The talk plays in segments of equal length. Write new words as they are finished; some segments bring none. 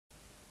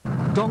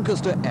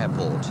Doncaster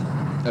Airport,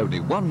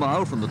 only 1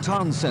 mile from the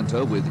town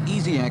centre with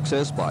easy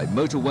access by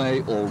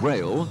motorway or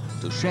rail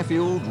to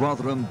Sheffield,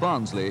 Rotherham,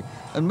 Barnsley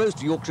and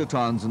most Yorkshire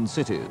towns and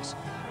cities.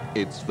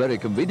 It's very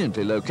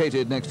conveniently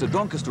located next to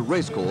Doncaster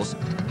Racecourse,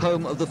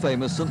 home of the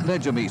famous St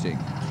Leger meeting.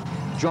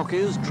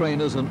 Jockeys,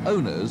 trainers and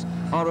owners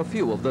are a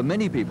few of the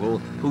many people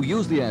who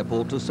use the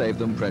airport to save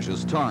them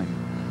precious time.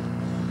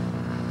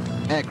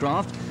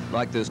 Aircraft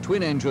like this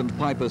twin-engined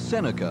Piper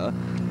Seneca,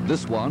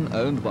 this one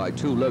owned by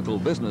 2 local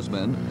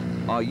businessmen,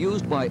 are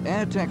used by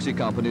air taxi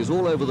companies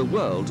all over the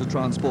world to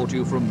transport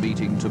you from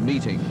meeting to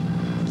meeting.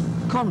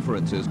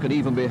 Conferences can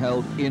even be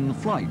held in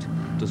flight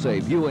to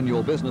save you and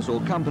your business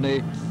or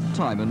company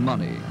time and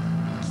money.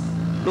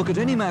 Look at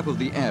any map of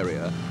the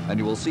area and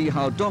you will see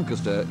how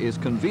Doncaster is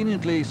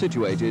conveniently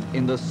situated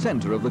in the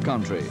centre of the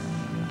country.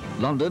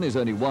 London is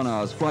only 1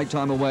 hour's flight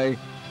time away,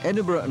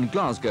 Edinburgh and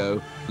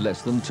Glasgow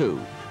less than 2.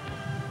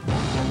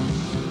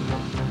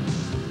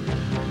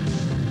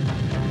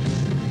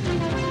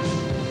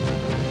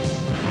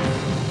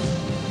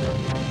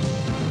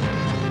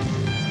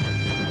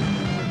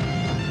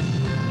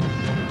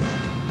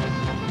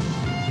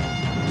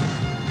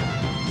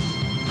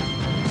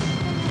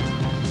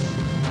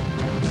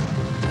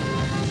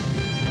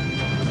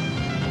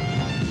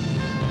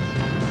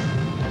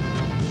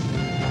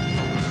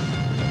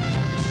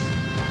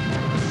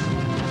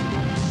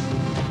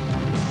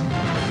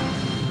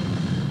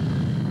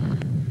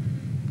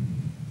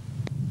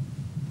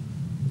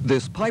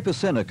 This Piper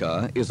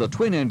Seneca is a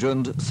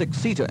twin-engined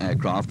 6-seater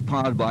aircraft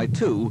powered by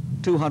 2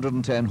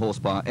 210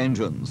 horsepower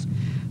engines.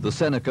 The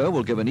Seneca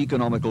will give an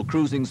economical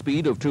cruising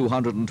speed of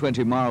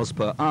 220 miles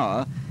per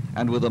hour,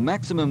 and with a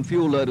maximum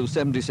fuel load of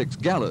 76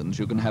 gallons,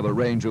 you can have a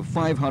range of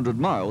 500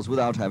 miles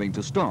without having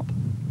to stop.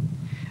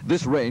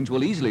 This range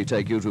will easily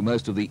take you to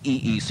most of the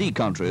EEC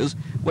countries,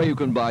 where you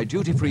can buy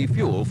duty-free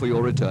fuel for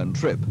your return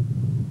trip.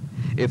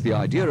 If the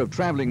idea of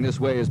traveling this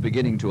way is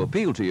beginning to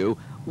appeal to you,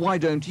 why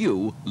don't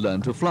you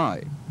learn to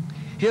fly?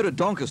 Here at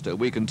Doncaster,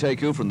 we can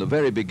take you from the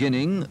very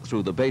beginning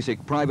through the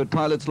basic private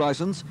pilot's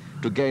license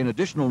to gain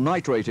additional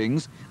night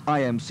ratings,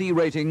 IMC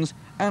ratings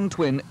and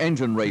twin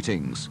engine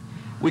ratings.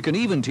 We can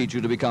even teach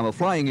you to become a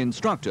flying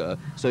instructor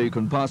so you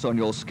can pass on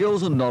your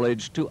skills and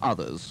knowledge to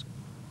others.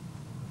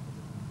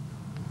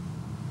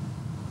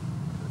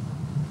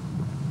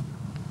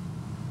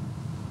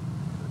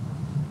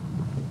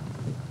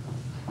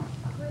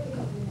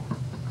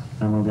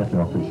 And we'll get the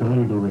official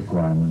legal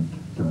requirement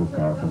to book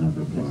out and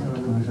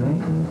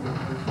everything.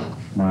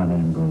 My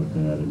name goes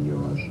there and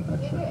yours,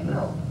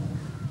 etc.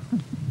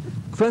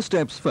 First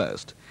steps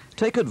first.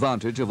 Take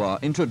advantage of our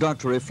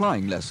introductory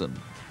flying lesson.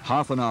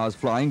 Half an hour's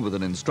flying with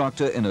an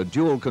instructor in a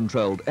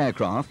dual-controlled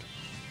aircraft,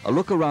 a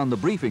look around the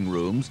briefing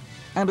rooms,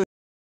 and a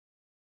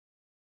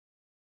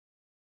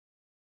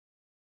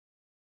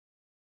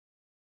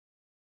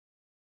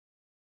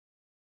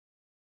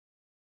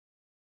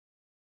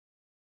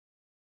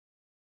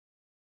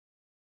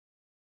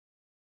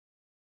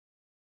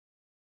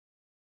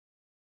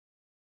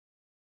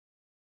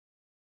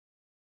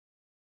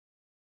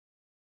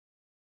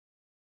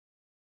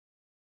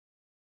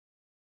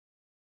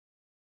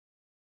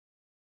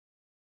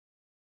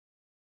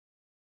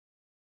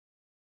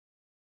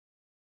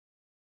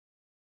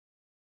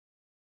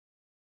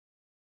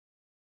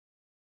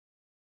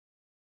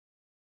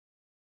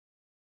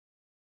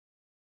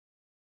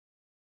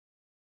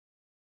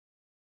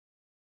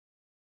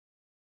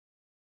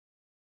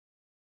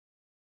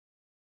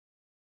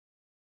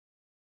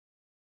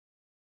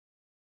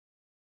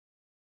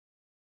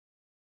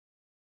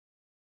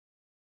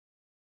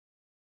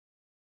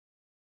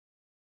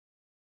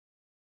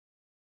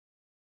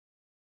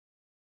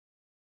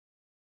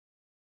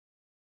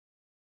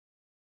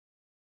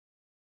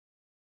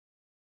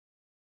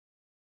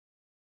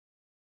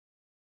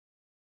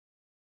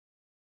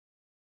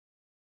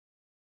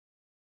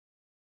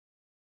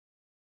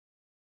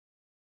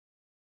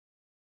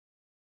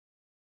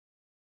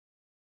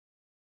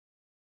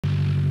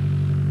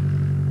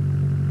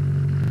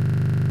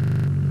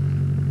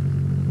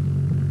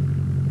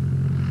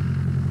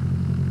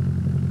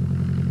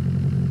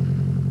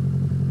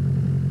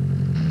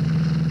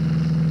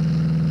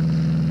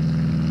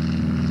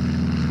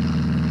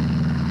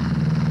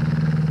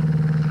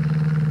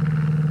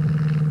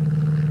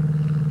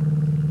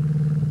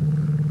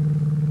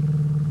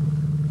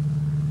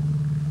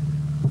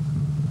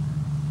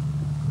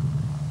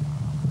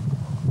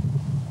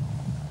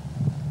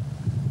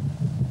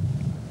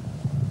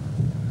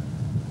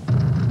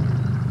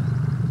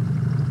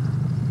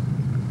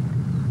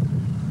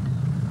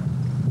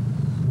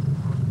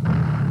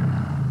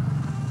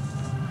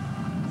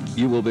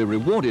you will be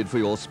rewarded for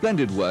your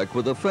splendid work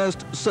with the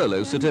first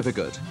solo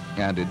certificate,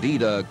 and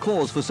indeed a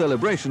cause for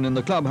celebration in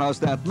the clubhouse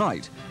that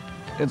night.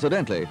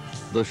 Incidentally,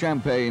 the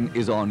champagne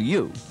is on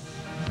you.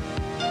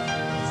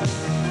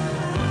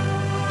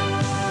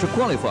 To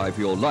qualify for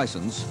your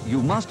license,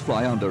 you must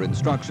fly under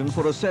instruction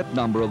for a set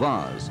number of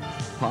hours.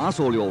 Pass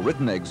all your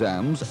written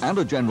exams and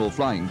a general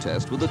flying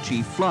test with the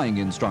chief flying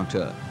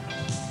instructor.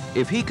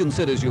 If he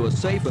considers you a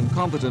safe and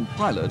competent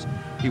pilot,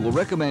 he will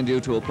recommend you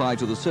to apply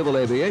to the Civil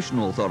Aviation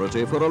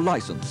Authority for a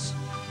license.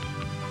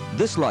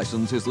 This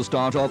license is the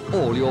start of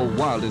all your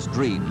wildest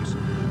dreams.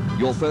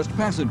 Your first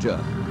passenger,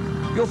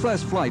 your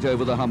first flight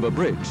over the Humber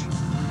Bridge,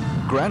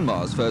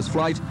 Grandma's first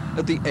flight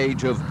at the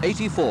age of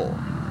 84.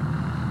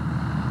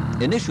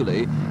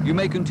 Initially, you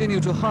may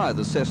continue to hire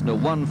the Cessna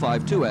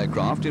 152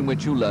 aircraft in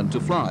which you learn to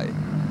fly.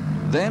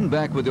 Then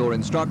back with your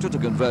instructor to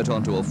convert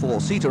onto a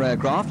 4-seater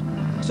aircraft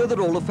so that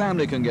all the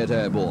family can get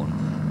airborne.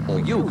 Or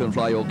you can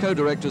fly your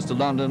co-directors to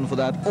London for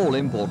that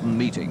all-important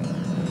meeting.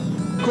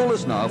 Call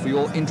us now for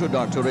your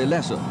introductory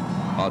lesson.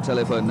 Our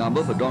telephone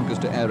number for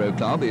Doncaster Aero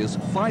Club is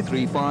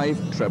 535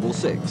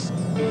 666.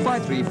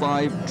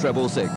 535 666.